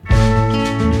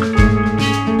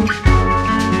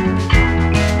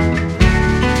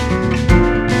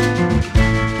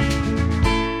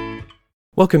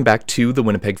Welcome back to the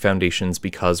Winnipeg Foundation's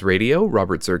Because Radio.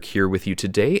 Robert Zirk here with you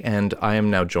today, and I am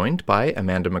now joined by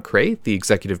Amanda McRae, the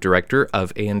Executive Director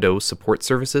of A&O Support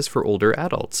Services for Older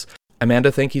Adults.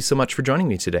 Amanda, thank you so much for joining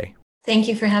me today. Thank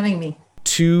you for having me.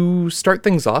 To start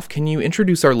things off, can you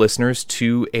introduce our listeners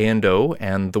to A&O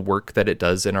and the work that it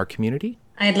does in our community?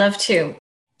 I'd love to.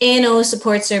 A&O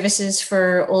Support Services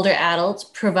for Older Adults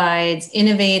provides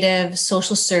innovative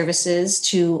social services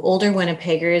to older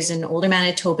Winnipeggers and older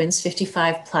Manitobans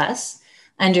 55 plus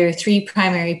under three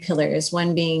primary pillars,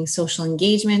 one being social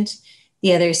engagement,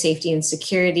 the other safety and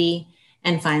security,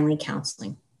 and finally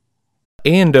counseling.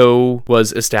 A&O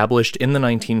was established in the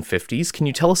 1950s. Can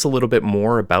you tell us a little bit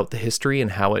more about the history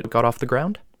and how it got off the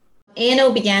ground?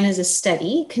 A&O began as a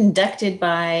study conducted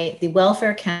by the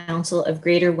Welfare Council of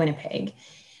Greater Winnipeg,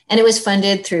 and it was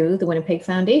funded through the Winnipeg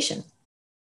Foundation.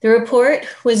 The report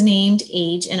was named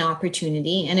Age and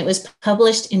Opportunity, and it was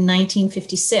published in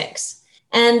 1956.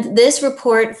 And this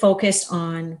report focused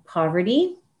on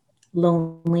poverty,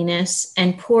 loneliness,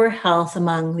 and poor health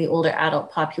among the older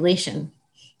adult population.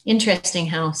 Interesting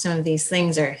how some of these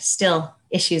things are still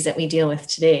issues that we deal with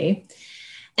today.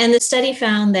 And the study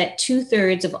found that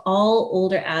 2/3 of all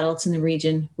older adults in the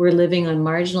region were living on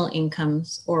marginal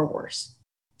incomes or worse.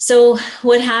 So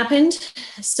what happened?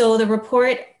 So the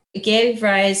report gave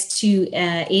rise to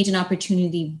Age and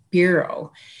Opportunity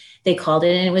Bureau, they called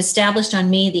it, and it was established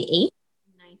on May the 8th,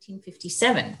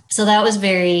 1957. So that was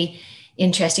very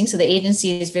interesting. So the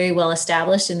agency is very well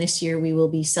established, and this year we will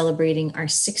be celebrating our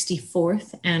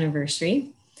 64th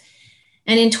anniversary.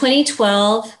 And in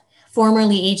 2012,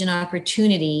 formerly Age and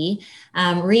Opportunity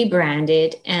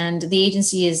rebranded, and the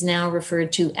agency is now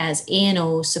referred to as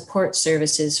A&O Support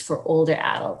Services for Older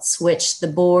Adults, which the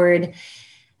board,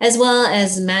 as well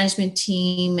as the management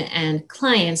team and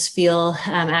clients, feel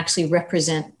actually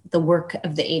represent the work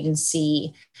of the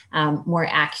agency more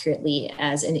accurately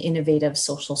as an innovative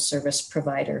social service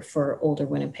provider for older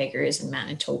Winnipeggers and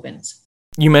Manitobans.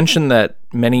 You mentioned that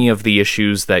many of the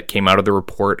issues that came out of the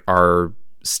report are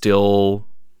still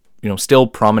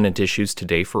prominent issues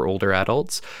today for older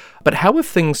adults. But how have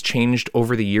things changed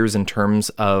over the years in terms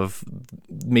of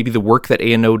maybe the work that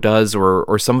A&O does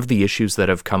or some of the issues that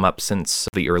have come up since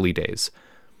the early days?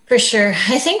 For sure.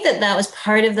 I think that was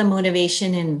part of the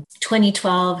motivation in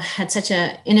 2012. Had such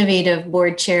an innovative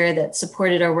board chair that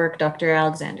supported our work, Dr.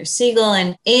 Alexander Siegel.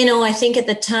 And A&O, I think at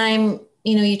the time,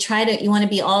 you want to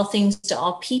be all things to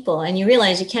all people, and you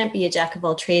realize you can't be a jack of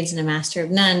all trades and a master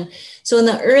of none. So in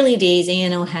the early days,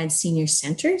 A&O had senior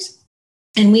centers,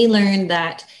 and we learned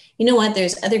that,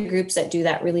 there's other groups that do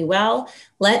that really well.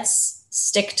 Let's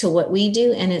stick to what we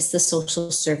do, and it's the social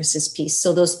services piece.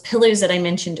 So those pillars that I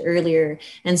mentioned earlier,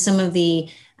 and some of the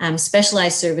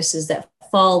specialized services that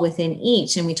fall within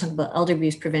each, and we talk about elder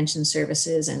abuse prevention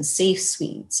services and safe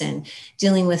suites and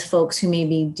dealing with folks who may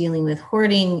be dealing with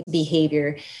hoarding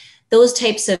behavior, those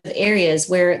types of areas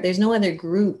where there's no other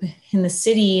group in the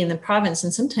city, in the province,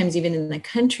 and sometimes even in the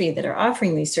country that are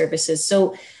offering these services.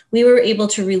 So we were able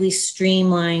to really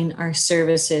streamline our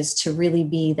services to really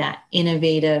be that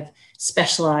innovative,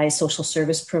 specialized social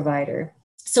service provider.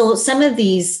 So some of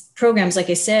these programs, like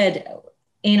I said,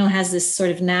 A&O has this sort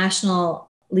of national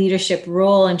leadership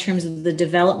role in terms of the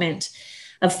development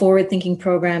of forward-thinking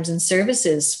programs and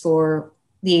services for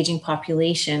the aging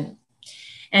population.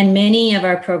 And many of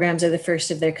our programs are the first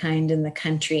of their kind in the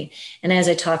country. And as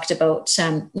I talked about,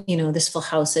 this full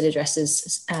house that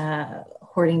addresses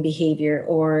hoarding behavior,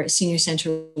 or Senior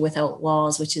Center Without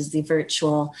Walls, which is the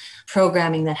virtual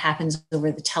programming that happens over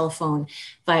the telephone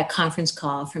via conference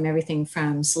call, from everything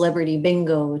from celebrity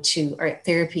bingo to art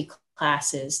therapy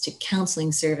classes to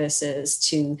counseling services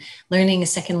to learning a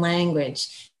second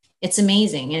language. It's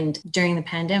amazing. And during the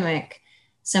pandemic,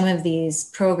 some of these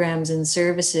programs and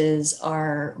services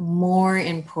are more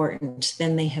important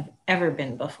than they have ever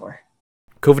been before.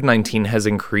 COVID-19 has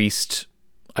increased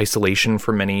isolation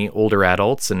for many older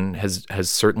adults and has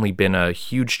certainly been a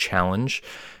huge challenge.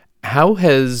 How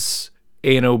has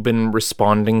A&O been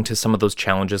responding to some of those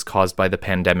challenges caused by the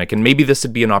pandemic? And maybe this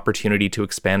would be an opportunity to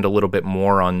expand a little bit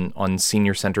more on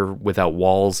Senior Center Without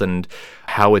Walls and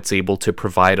how it's able to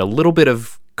provide a little bit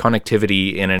of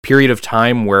connectivity in a period of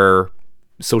time where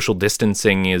social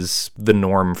distancing is the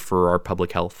norm for our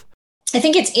public health. I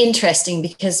think it's interesting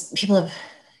because people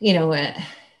have,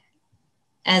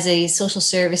 as a social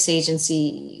service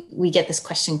agency, we get this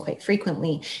question quite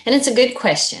frequently, and it's a good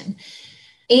question.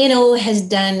 A&O has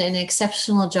done an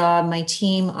exceptional job. My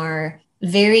team are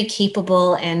very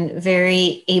capable and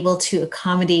very able to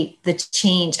accommodate the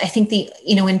change. I think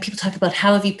when people talk about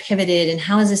how have you pivoted and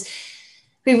how is this,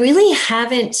 we really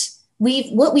haven't.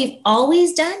 What we've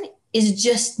always done is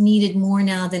just needed more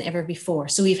now than ever before.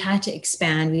 So we've had to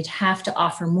expand, we'd have to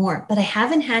offer more, but we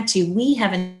haven't had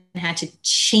to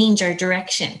change our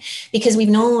direction, because we've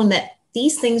known that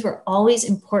these things were always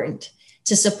important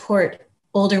to support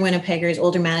older Winnipeggers,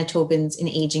 older Manitobans in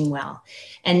aging well.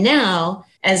 And now,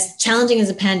 as challenging as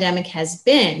the pandemic has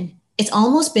been, it's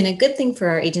almost been a good thing for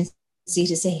our agency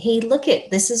to say, hey, look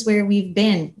this is where we've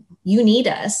been. You need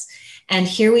us. And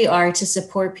here we are to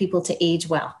support people to age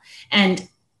well. And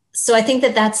so I think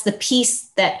that that's the piece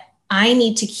that I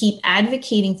need to keep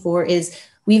advocating for is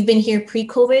we've been here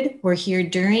pre-COVID, we're here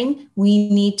during, we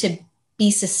need to be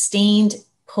sustained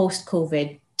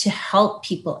post-COVID to help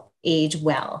people age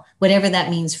well, whatever that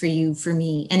means for you, for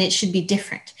me, and it should be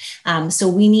different. So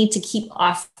we need to keep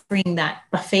offering that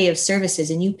buffet of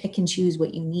services, and you pick and choose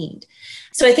what you need.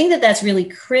 So I think that that's really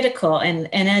critical. And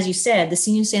as you said, the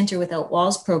Senior Center Without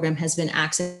Walls program has been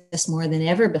accessed more than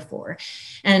ever before.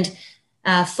 And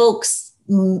folks,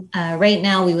 right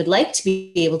now, we would like to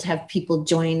be able to have people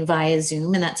join via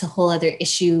Zoom, and that's a whole other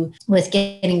issue with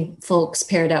getting folks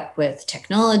paired up with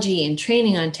technology and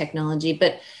training on technology.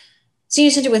 But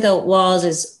Senior Center Without Walls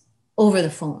is over the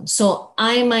phone. So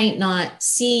I might not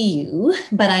see you,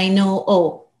 but I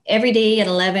know, every day at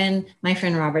 11, my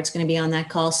friend Robert's going to be on that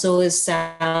call. So is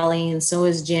Sally, and so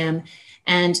is Jim.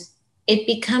 And it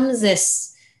becomes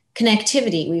this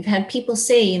connectivity. We've had people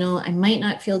say, I might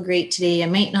not feel great today. I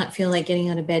might not feel like getting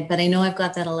out of bed, but I know I've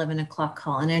got that 11 o'clock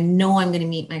call, and I know I'm going to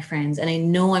meet my friends, and I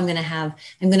know I'm going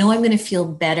to feel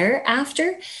better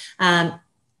after.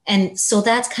 And so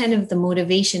that's kind of the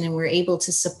motivation, and we're able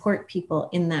to support people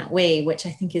in that way, which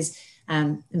I think is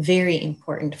very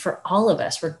important for all of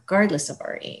us, regardless of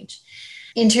our age.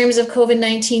 In terms of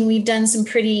COVID-19, we've done some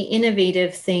pretty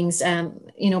innovative things,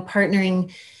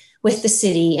 partnering with the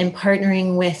city and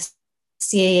partnering with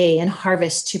CAA and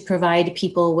Harvest to provide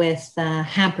people with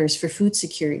hampers for food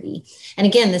security. And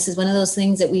again, this is one of those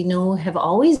things that we know have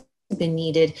always been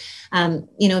needed.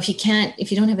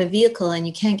 If you don't have a vehicle and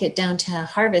you can't get down to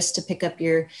Harvest to pick up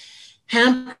your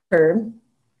hamper,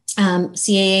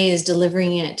 CAA is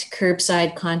delivering it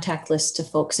curbside contactless to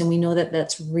folks. And we know that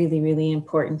that's really, really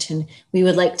important. And we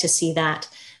would like to see that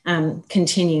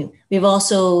continue. We've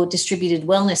also distributed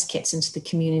wellness kits into the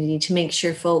community to make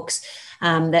sure folks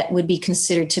that would be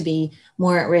considered to be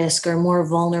more at risk or more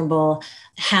vulnerable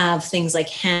have things like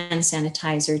hand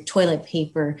sanitizer, toilet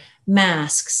paper,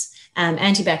 masks,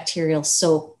 antibacterial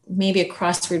soap, maybe a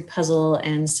crossword puzzle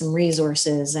and some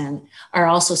resources, and are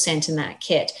also sent in that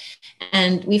kit.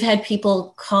 And we've had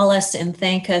people call us and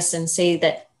thank us and say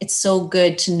that it's so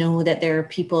good to know that there are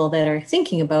people that are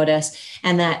thinking about us,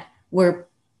 and that we're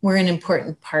an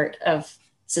important part of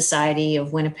society,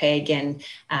 of Winnipeg. And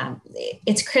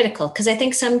it's critical, because I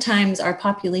think sometimes our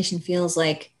population feels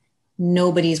like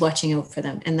nobody's watching out for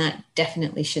them, and that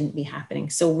definitely shouldn't be happening.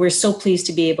 So we're so pleased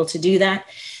to be able to do that.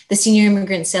 The Senior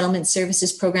Immigrant Settlement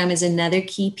Services Program is another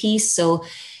key piece. So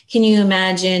can you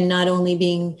imagine not only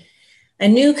being a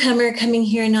newcomer coming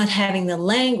here, not having the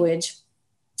language,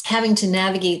 having to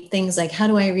navigate things like, how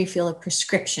do I refill a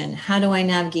prescription? How do I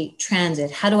navigate transit?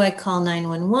 How do I call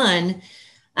 911?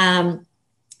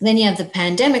 Then you have the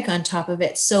pandemic on top of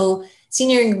it. So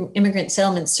Senior Immigrant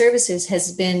Settlement Services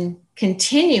has been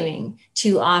continuing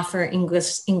to offer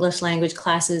English language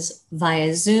classes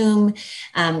via Zoom.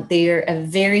 They are a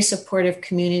very supportive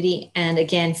community. And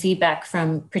again, feedback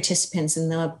from participants in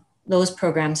those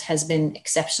programs has been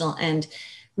exceptional and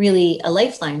really a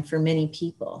lifeline for many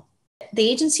people. The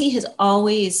agency has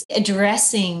always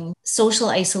addressing social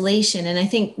isolation. And I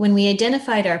think when we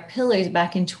identified our pillars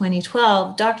back in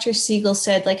 2012, Dr. Siegel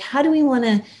said, how do we want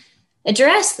to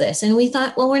address this? And we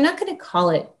thought, well, we're not going to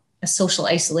call it a social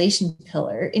isolation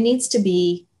pillar. It needs to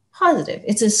be positive.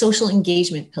 It's a social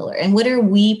engagement pillar. And what are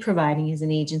we providing as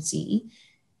an agency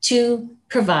to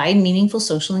provide meaningful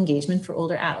social engagement for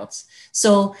older adults?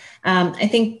 So I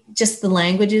think just the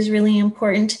language is really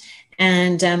important,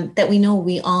 and that we know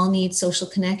we all need social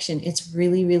connection. It's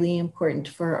really, really important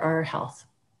for our health.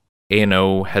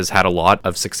 A&O has had a lot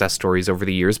of success stories over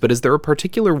the years, but is there a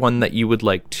particular one that you would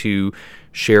like to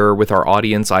share with our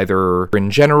audience, either in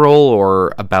general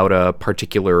or about a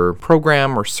particular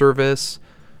program or service?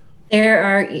 There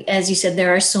are, as you said,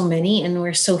 there are so many, and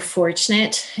we're so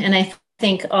fortunate. And I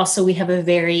think also we have a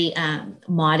very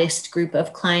modest group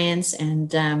of clients.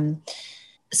 And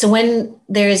so when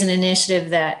there is an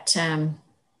initiative that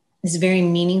is very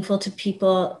meaningful to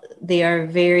people, they are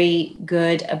very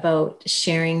good about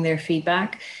sharing their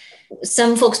feedback.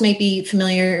 Some folks may be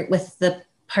familiar with the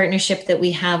partnership that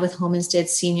we have with Home Instead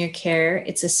Senior Care.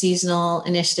 It's a seasonal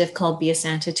initiative called Be a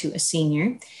Santa to a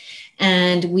Senior.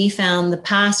 And we found the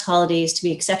past holidays to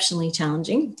be exceptionally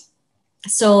challenging.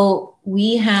 So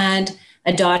we had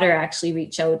a daughter actually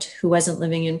reach out who wasn't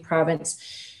living in province,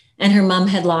 and her mom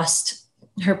had lost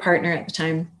her partner at the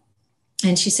time.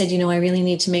 And she said, I really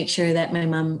need to make sure that my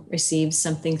mom receives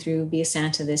something through Be a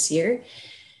Santa this year.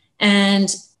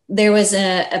 And there was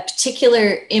a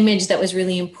particular image that was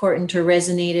really important or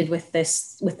resonated with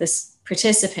this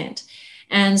participant.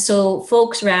 And so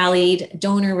folks rallied,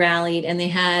 donor rallied, and they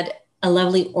had a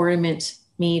lovely ornament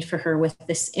made for her with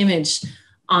this image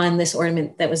on this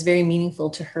ornament that was very meaningful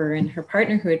to her and her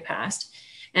partner who had passed.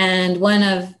 And one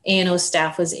of A&O's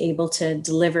staff was able to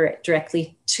deliver it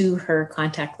directly to her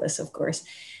contactless, of course.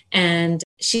 And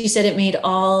she said it made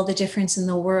all the difference in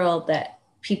the world that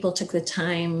people took the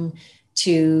time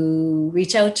to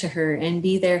reach out to her and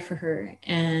be there for her,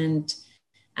 and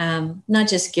not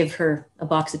just give her a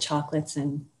box of chocolates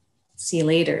and see you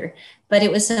later, but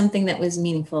it was something that was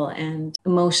meaningful and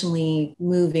emotionally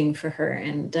moving for her.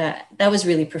 And that was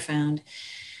really profound.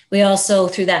 We also,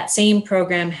 through that same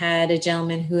program, had a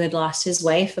gentleman who had lost his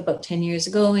wife about 10 years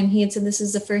ago. And he had said, this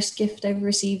is the first gift I've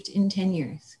received in 10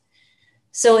 years.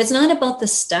 So it's not about the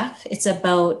stuff, it's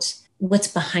about what's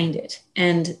behind it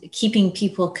and keeping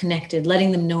people connected,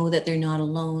 letting them know that they're not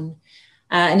alone.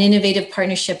 An innovative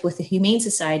partnership with the Humane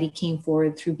Society came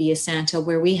forward through Be a Santa,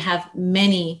 where we have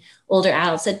many older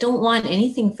adults that don't want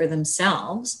anything for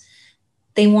themselves.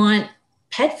 They want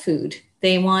pet food.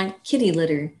 They want kitty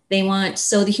litter.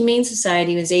 So the Humane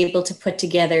Society was able to put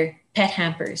together pet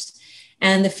hampers.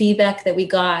 And the feedback that we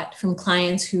got from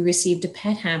clients who received a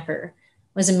pet hamper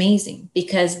was amazing,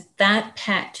 because that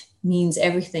pet means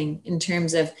everything in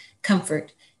terms of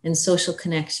comfort and social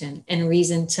connection and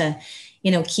reason to,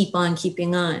 keep on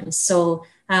keeping on. So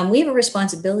we have a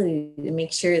responsibility to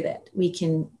make sure that we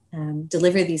can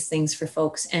deliver these things for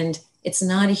folks. And it's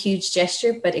not a huge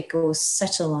gesture, but it goes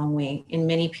such a long way in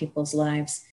many people's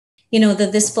lives. The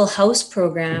This Full House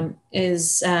program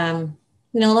is, a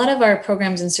lot of our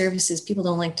programs and services, people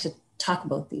don't like to talk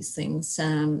about these things.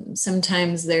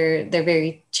 Sometimes they're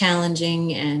very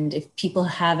challenging. And if people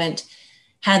haven't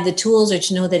had the tools or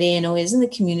to know that A&O is in the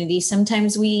community,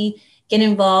 sometimes we get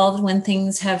involved when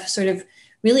things have sort of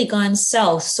really gone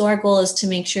south. So our goal is to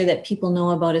make sure that people know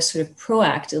about us sort of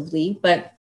proactively.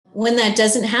 But when that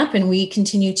doesn't happen, we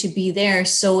continue to be there.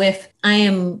 So if I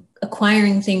am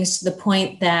acquiring things to the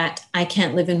point that I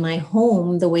can't live in my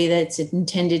home the way that it's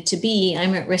intended to be,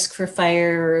 I'm at risk for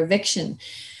fire or eviction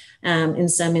in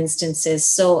some instances.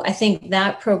 So I think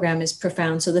that program is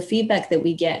profound. So the feedback that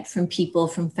we get from people,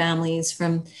 from families,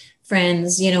 from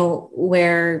friends,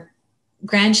 where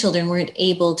grandchildren weren't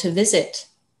able to visit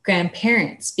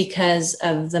grandparents because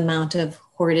of the amount of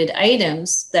hoarded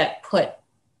items that put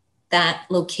that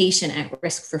location at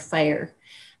risk for fire,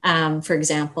 for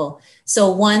example.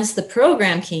 So once the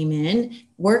program came in,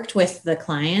 worked with the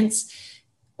clients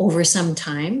over some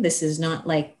time, this is not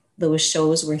like those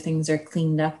shows where things are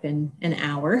cleaned up in an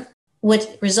hour.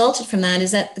 What resulted from that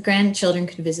is that the grandchildren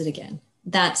could visit again.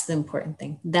 That's the important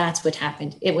thing. That's what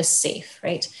happened. It was safe,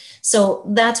 right? So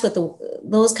that's what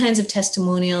those kinds of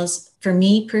testimonials, for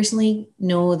me personally,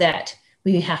 know that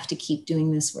we have to keep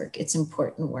doing this work. It's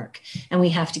important work, and we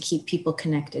have to keep people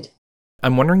connected.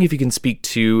 I'm wondering if you can speak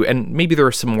to, and maybe there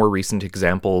are some more recent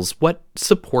examples, what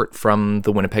support from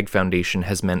the Winnipeg Foundation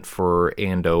has meant for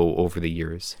A&O over the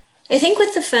years. I think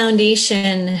with the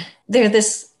foundation, they're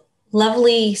this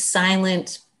lovely,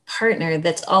 silent partner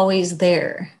that's always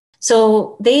there.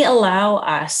 So they allow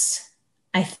us,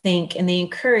 I think, and they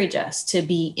encourage us to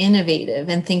be innovative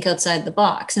and think outside the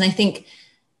box. And I think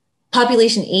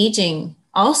population aging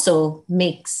also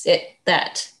makes it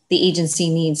that the agency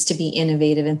needs to be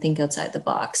innovative and think outside the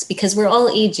box, because we're all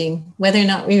aging, whether or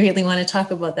not we really want to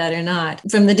talk about that or not,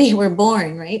 from the day we're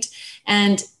born, right?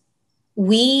 And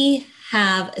we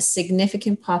have a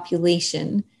significant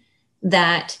population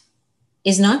that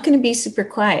is not going to be super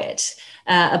quiet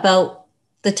about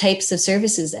the types of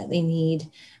services that they need.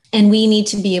 And we need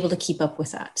to be able to keep up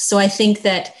with that. So I think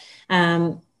that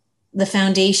the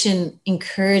foundation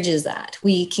encourages that.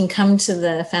 We can come to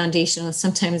the foundation with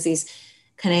sometimes these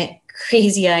kind of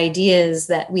crazy ideas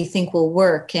that we think will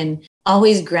work, and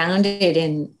always grounded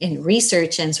in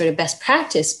research and sort of best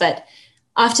practice. But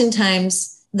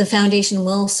oftentimes the foundation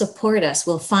will support us,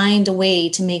 will find a way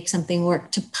to make something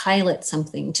work, to pilot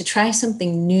something, to try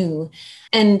something new.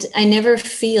 And I never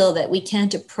feel that we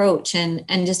can't approach and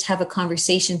just have a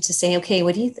conversation to say, okay,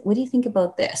 what do you think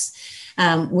about this?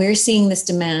 We're seeing this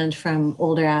demand from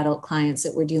older adult clients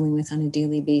that we're dealing with on a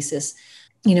daily basis.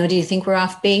 Do you think we're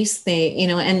off base?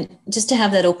 And just to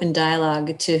have that open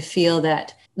dialogue, to feel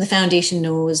that the foundation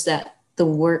knows that the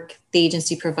work the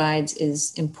agency provides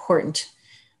is important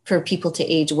for people to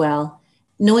age well.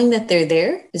 Knowing that they're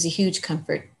there is a huge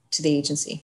comfort to the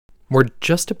agency. We're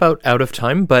just about out of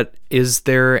time, but is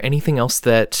there anything else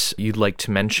that you'd like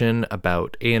to mention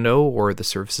about A&O or the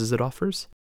services it offers?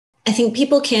 I think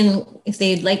people can, if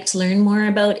they'd like to learn more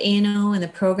about A&O and the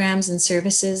programs and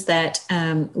services that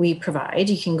we provide,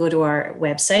 you can go to our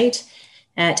website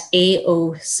at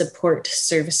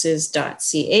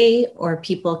aosupportservices.ca, or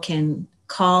people can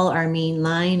call our main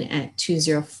line at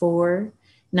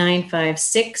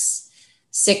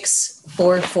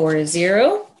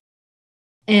 204-956-6440.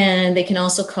 And they can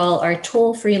also call our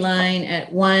toll-free line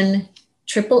at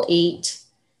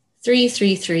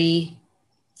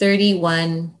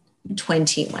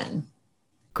 1-888-333-3121.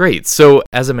 Great. So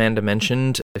as Amanda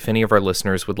mentioned, if any of our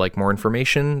listeners would like more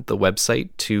information, the website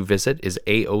to visit is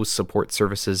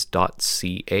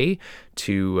aosupportservices.ca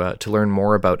to learn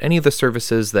more about any of the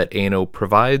services that A&O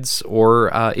provides,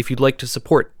 or if you'd like to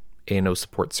support A&O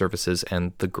Support Services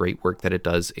and the great work that it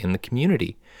does in the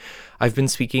community. I've been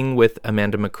speaking with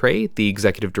Amanda McCrae, the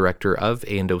Executive Director of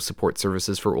A&O Support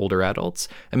Services for Older Adults.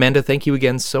 Amanda, thank you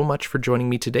again so much for joining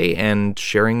me today and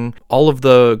sharing all of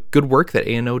the good work that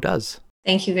A&O does.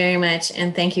 Thank you very much,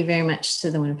 and thank you very much to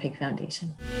the Winnipeg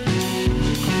Foundation.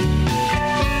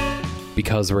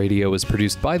 Because Radio is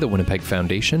produced by the Winnipeg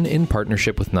Foundation in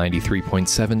partnership with 93.7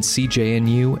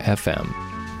 CJNU FM.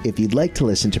 If you'd like to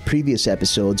listen to previous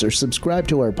episodes or subscribe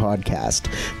to our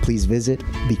podcast, please visit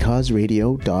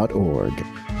becauseradio.org.